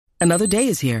Another day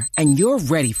is here, and you're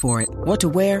ready for it. What to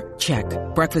wear? Check.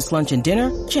 Breakfast, lunch, and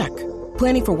dinner? Check.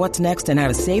 Planning for what's next and how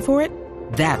to save for it?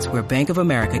 That's where Bank of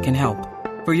America can help.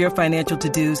 For your financial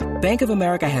to-dos, Bank of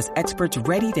America has experts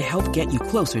ready to help get you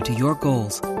closer to your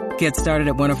goals. Get started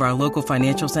at one of our local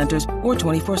financial centers or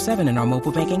 24/7 in our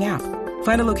mobile banking app.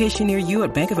 Find a location near you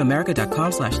at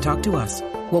bankofamerica.com/talktous.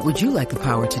 What would you like the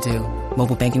power to do?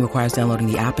 Mobile banking requires downloading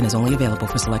the app and is only available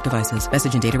for select devices.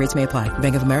 Message and data rates may apply.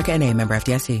 Bank of America NA, member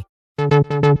FDIC.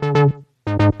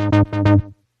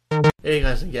 Hey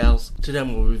guys and gals, today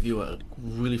I'm going to review a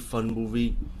really fun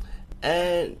movie,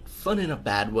 and fun in a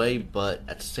bad way, but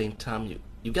at the same time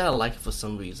you gotta like it for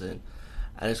some reason,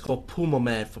 and it's called Puma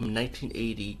Man from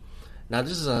 1980. Now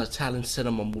this is an Italian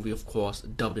cinema movie, of course,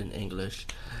 dubbed in English,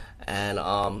 and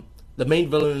the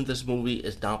main villain in this movie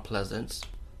is Don Pleasence.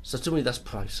 So to me that's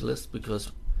priceless,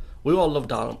 because we all love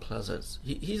Don Pleasence.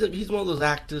 He's one of those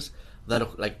actors that are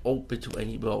like open to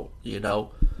any role, you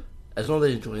know, as long as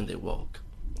they're enjoying their work.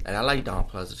 And I like Don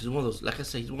Pleasence. He's one of those, like I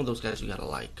say, he's one of those guys you gotta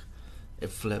like.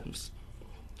 It flims.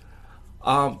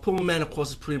 Puma Man, of course,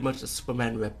 is pretty much a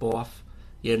Superman ripoff,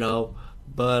 you know.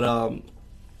 But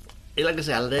like I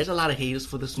said, there's a lot of haters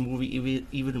for this movie.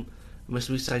 Even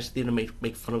Mystery Science Theater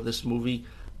make fun of this movie.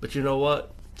 But you know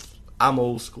what? I'm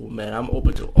old school, man. I'm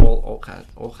open to all kinds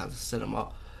of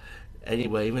cinema.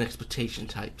 Anyway, even exploitation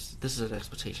types. This is an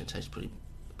exploitation type,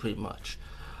 pretty much.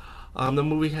 The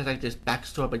movie has like this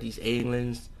backstory about these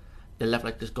aliens. They left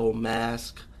like this gold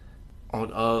mask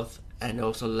on Earth, and they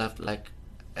also left like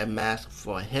a mask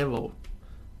for a hero,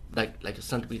 like a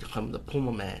son to become the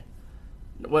Puma Man.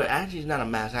 Well, actually, it's not a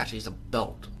mask. Actually, it's a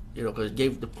belt. You know, because it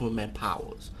gave the Puma Man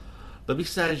powers. But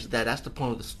besides that, that's the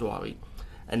point of the story.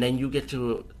 And then you get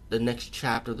to the next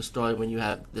chapter of the story when you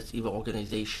have this evil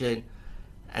organization,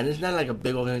 and it's not like a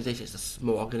big organization. It's a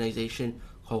small organization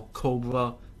called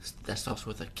Cobra that starts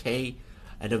with a K,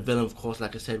 and the villain, of course,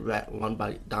 like I said, run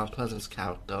by Don Pleasence's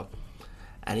character,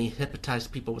 and he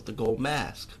hypnotized people with the gold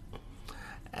mask.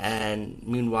 And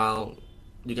meanwhile,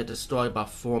 you get the story about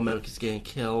 4 Americans getting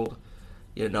killed,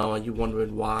 you know, and you're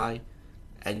wondering why,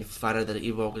 and you find out that the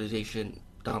evil organization,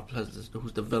 Don Pleasence,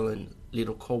 who's the villain,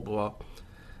 Little Cobra,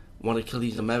 want to kill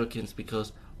these Americans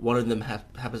because one of them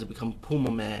happens to become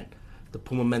Puma Man, the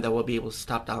Puma Man that will be able to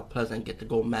stop Don Pleasence and get the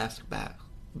gold mask back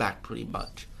pretty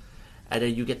much. And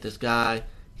then you get this guy,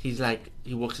 he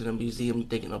works in a museum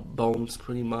digging up bones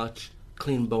pretty much,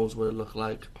 clean bones what it look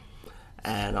like.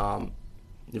 And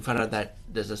you find out that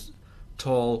there's this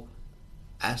tall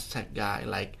Aztec guy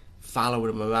like following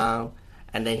him around,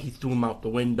 and then he threw him out the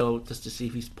window just to see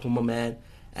if he's Puma Man,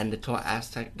 and the tall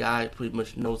Aztec guy pretty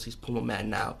much knows he's Puma Man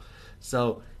now.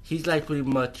 So he's like pretty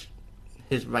much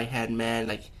his right hand man,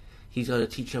 like he's gonna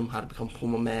teach him how to become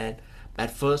Puma Man.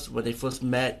 At first, when they first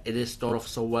met, it didn't start off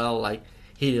so well. Like,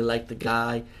 he didn't like the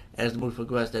guy. As the movie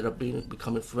progressed, they ended up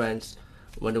becoming friends.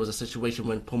 When there was a situation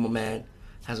when Puma Man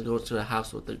has to go to the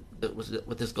house with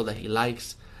this girl that he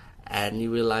likes, and he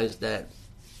realized that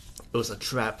it was a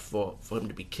trap for him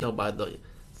to be killed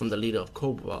from the leader of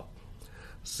Cobra.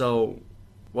 So,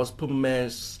 once Puma Man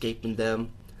escaping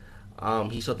them,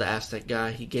 he saw the Aztec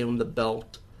guy. He gave him the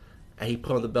belt, and he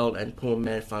put on the belt, and Puma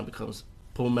Man finally becomes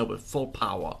Puma Man with full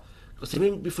power. Because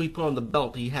even before he put on the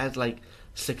belt, he has like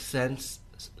Sixth Sense,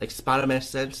 like Spider-Man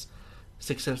sense,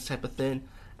 Sixth Sense type of thing,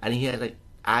 and he had like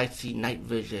I see night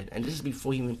vision, and this is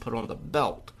before he even put on the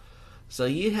belt. So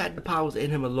he had the powers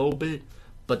in him a little bit,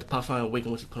 but the power finally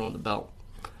awakened once he put on the belt.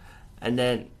 And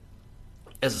then,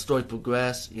 as the story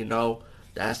progressed, you know,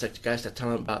 the Aztec guy started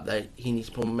telling him about that he needs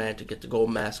Puma Man to get the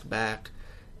gold mask back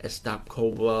and stop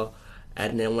Cobra.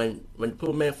 And then when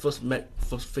Puma Man first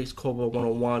faced Cobra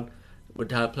one-on-one, with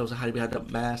Don Pleasence hiding behind the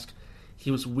mask,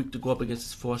 he was weak to go up against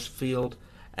his force field.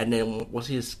 And then once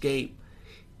he escaped,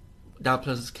 Don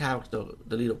Pleasence's character,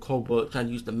 the leader of Cobra, trying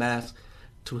to use the mask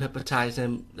to hypnotize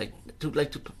him,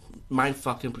 to mind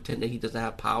fuck him, pretend that he doesn't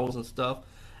have powers and stuff.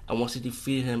 And once he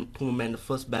defeated him, Puma Man in the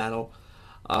first battle,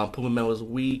 Puma Man was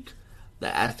weak. The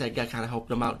Aztec guy kind of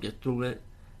helped him out get through it,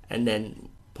 and then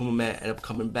Puma Man ended up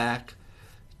coming back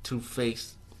to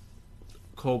face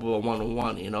Cobra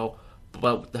one-on-one, you know.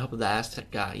 But with the help of the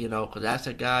Aztec guy, you know, because the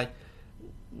Aztec guy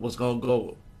was going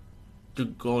to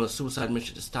go on a suicide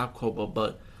mission to stop Cobra,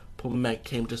 but Puma Man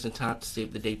came just in time to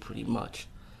save the day pretty much.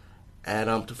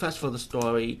 And to fast forward the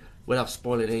story, without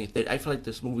spoiling anything, I feel like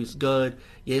this movie's good.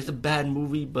 Yeah, it's a bad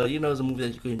movie, but, you know, it's a movie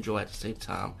that you can enjoy at the same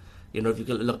time. You know, if you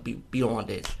can look beyond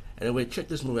it. Anyway, check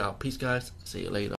this movie out. Peace, guys. See you later.